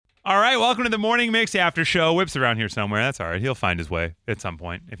All right, welcome to the Morning Mix After Show. Whip's around here somewhere. That's all right. He'll find his way at some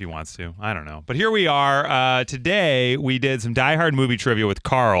point if he wants to. I don't know. But here we are. Today, we did some Die Hard movie trivia with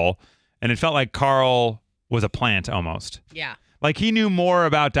Carl, and it felt like Carl was a plant almost. Yeah. Like he knew more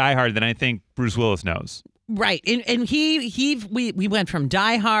about Die Hard than I think Bruce Willis knows. Right. And we went from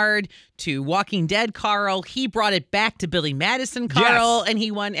Die Hard to Walking Dead Carl. He brought it back to Billy Madison Carl, Yes. and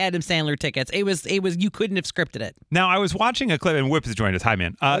he won Adam Sandler tickets. It was you couldn't have scripted it. Now, I was watching a clip, and Whip has joined us. Hi,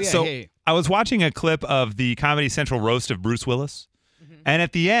 man. Hey. I was watching a clip of the Comedy Central roast of Bruce Willis. And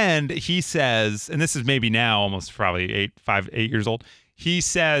at the end, he says, and this is maybe now almost probably 8 years old, he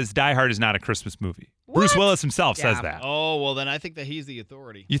says Die Hard is not a Christmas movie. Bruce Willis himself says that. Oh, well, then I think that he's the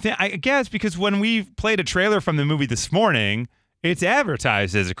authority. You think? I guess because when we played a trailer from the movie this morning, it's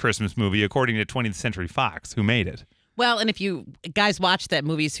advertised as a Christmas movie according to 20th Century Fox, who made it. Well, and if you guys watch that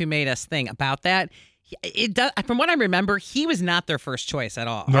Movies Who Made Us thing about that, it does. From what I remember, he was not their first choice at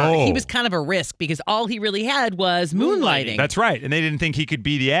all. No. He was kind of a risk because all he really had was moonlighting. That's right. And they didn't think he could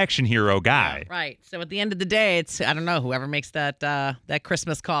be the action hero guy. Right. So at the end of the day, it's, I don't know, whoever makes that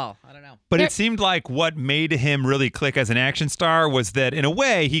Christmas call. I don't know. But it seemed like what made him really click as an action star was that, in a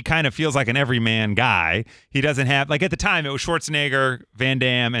way, he kind of feels like an everyman guy. He doesn't have, like at the time, it was Schwarzenegger, Van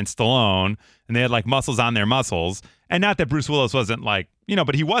Damme, and Stallone, and they had like muscles on their muscles. And not that Bruce Willis wasn't like,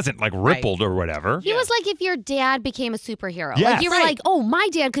 but he wasn't like rippled or whatever. He was like if your dad became a superhero. Yes. Like you were like, oh, my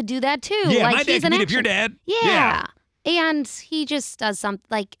dad could do that too. Yeah, like my dad he's could an beat up your action- dad. Yeah. And he just does something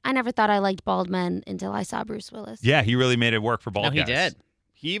like I never thought I liked bald men until I saw Bruce Willis. Yeah, he really made it work for bald No, he guys. did.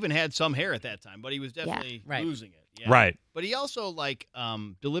 He even had some hair at that time, but he was definitely Right. losing it. Yeah. Right. But he also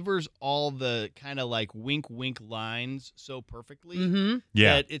delivers all the kind of like wink lines so perfectly Mm-hmm.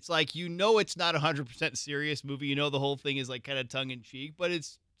 Yeah. that it's like it's not a 100% serious movie. The whole thing is like kind of tongue in cheek, but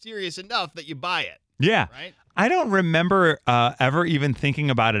it's serious enough that you buy it. Yeah. Right. I don't remember ever even thinking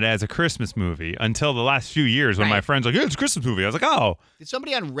about it as a Christmas movie until the last few years when my Right. friends were like, yeah, it's a Christmas movie. I was like, oh. Did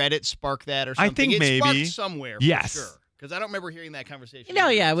somebody on Reddit spark that or I something? think it maybe. sparked somewhere. Yes. For sure. Because I don't remember hearing that conversation. No,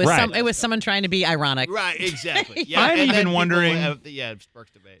 yeah, it was Right. it was someone trying to be ironic. Right, exactly. Yeah, I'm and then even people wondering- it sparks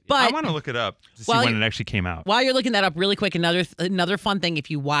debate. But I want to look it up to see Well, when it actually came out. while you're looking that up really quick, another fun thing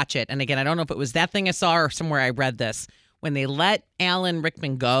if you watch it, and again, I don't know if it was that thing I saw or somewhere I read this, when they let Alan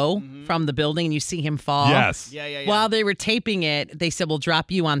Rickman go from the building and you see him fall. Yes. Yeah. While they were taping it, they said, we'll drop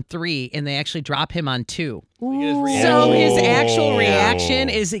you on 3, and they actually drop him on 2. Look at his reaction. So his actual Oh. reaction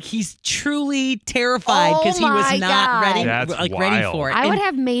is that he's truly terrified because he was my not God. ready, That's ready wild. for it. I would And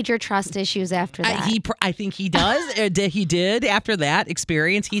have major trust issues after that. I think he does. He did after that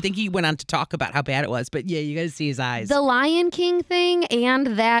experience. He went on to talk about how bad it was. But yeah, you got to see his eyes. the Lion King thing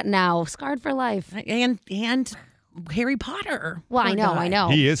and that now scarred for life. and Harry Potter. Well, Poor I guy. know.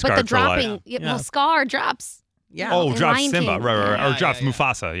 He is but the scarred for life. dropping, Yeah. well, Scar drops. Yeah. Oh, in drops Lion Simba, King. right, Yeah, or drops yeah.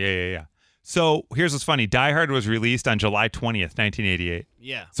 Mufasa. Yeah. So here's what's funny. Die Hard was released on July 20th, 1988.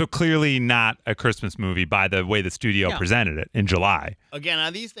 Yeah. So clearly not a Christmas movie by the way the studio No. presented it in July. Again,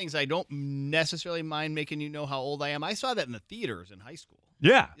 on these things, I don't necessarily mind making you know how old I am. I saw that in the theaters in high school.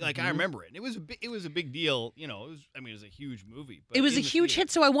 Yeah. Like I remember it. And it was a big deal. It was a huge movie. But It was in a the huge theater.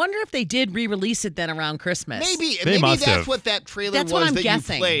 hit. So I wonder if they did re-release it then around Christmas. Maybe must that's have. what that trailer That's was what I'm that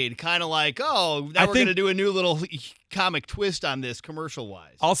guessing. you played. Kind of like, oh, now I we're think- going to do a new little comic twist on this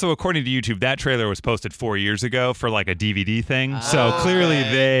commercial-wise. Also, according to YouTube, that trailer was posted 4 years ago for like a DVD thing. So Oh, clearly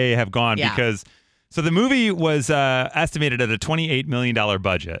okay. they have gone Yeah. because. So the movie was estimated at a $28 million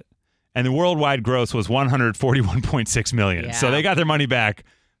budget, and the worldwide gross was $141.6 million. Yeah. So they got their money back.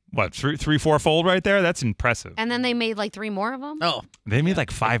 What, three, fourfold right there? That's impressive. And then they made like 3 more of them. Oh, They made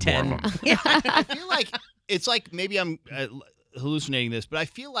like 5 more 10. of them. I feel like it's like maybe I'm hallucinating this, but I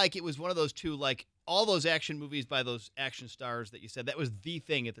feel like it was one of those two, like all those action movies by those action stars that you said, that was the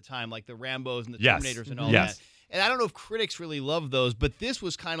thing at the time, like the Rambos and the Yes. Terminators and all Yes. that. And I don't know if critics really love those, but this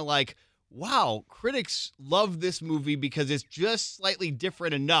was kind of like, wow, critics love this movie because it's just slightly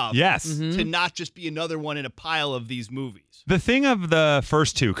different enough Yes. to not just be another one in a pile of these movies. The thing of the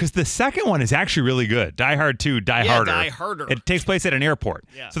first two, because the second one is actually really good. Die Hard 2, Die Yeah, Harder. Die Harder. It takes place at an airport.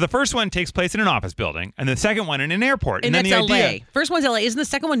 Yeah. So the first one takes place in an office building, and the second one in an airport. and then that's the LA. idea, First one's LA. Isn't the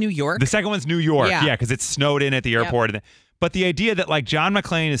second one New York? the second one's New York. Yeah. Yeah, because it's snowed in at the airport. But the idea that like John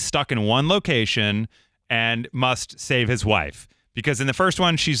McClane is stuck in one location and must save his wife, because in the first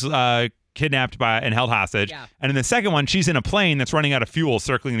one she's kidnapped by and held hostage, Yeah. and in the second one she's in a plane that's running out of fuel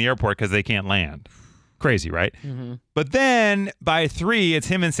circling the airport because they can't land. Crazy, right? Mm-hmm. But then by 3, it's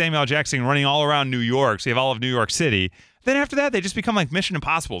him and Samuel L. Jackson running all around New York. So you have all of New York City. Then after that, they just become like Mission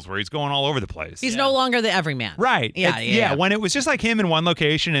Impossibles, where he's going all over the place. He's no longer the everyman. Right. Yeah. When it was just like him in one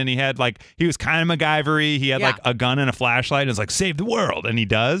location and he had like, he was kind of MacGyver-y. He had like a gun and a flashlight and it's like, save the world. And he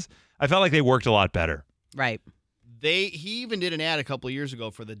does. I felt like they worked a lot better. Right. He even did an ad a couple of years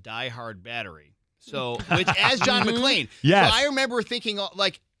ago for the Die Hard battery. So, which as John McClane. Yes. So I remember thinking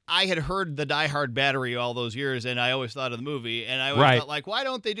like, I had heard the Die Hard battery all those years, and I always thought of the movie, and I always thought, like, why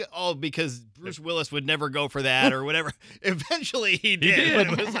don't they do? Oh, because Bruce Willis would never go for that or whatever. Eventually, he did.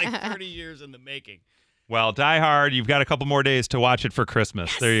 But it was like 30 years in the making. Well, Die Hard, you've got a couple more days to watch it for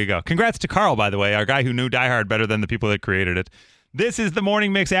Christmas. Yes. There you go. Congrats to Carl, by the way, our guy who knew Die Hard better than the people that created it. This is the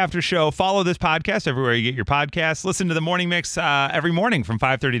Morning Mix After Show. Follow this podcast everywhere you get your podcasts. Listen to the Morning Mix every morning from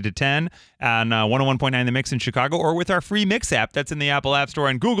 5:30 to 10 on 101.9 The Mix in Chicago or with our free Mix app that's in the Apple App Store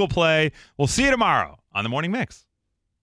and Google Play. We'll see you tomorrow on the Morning Mix.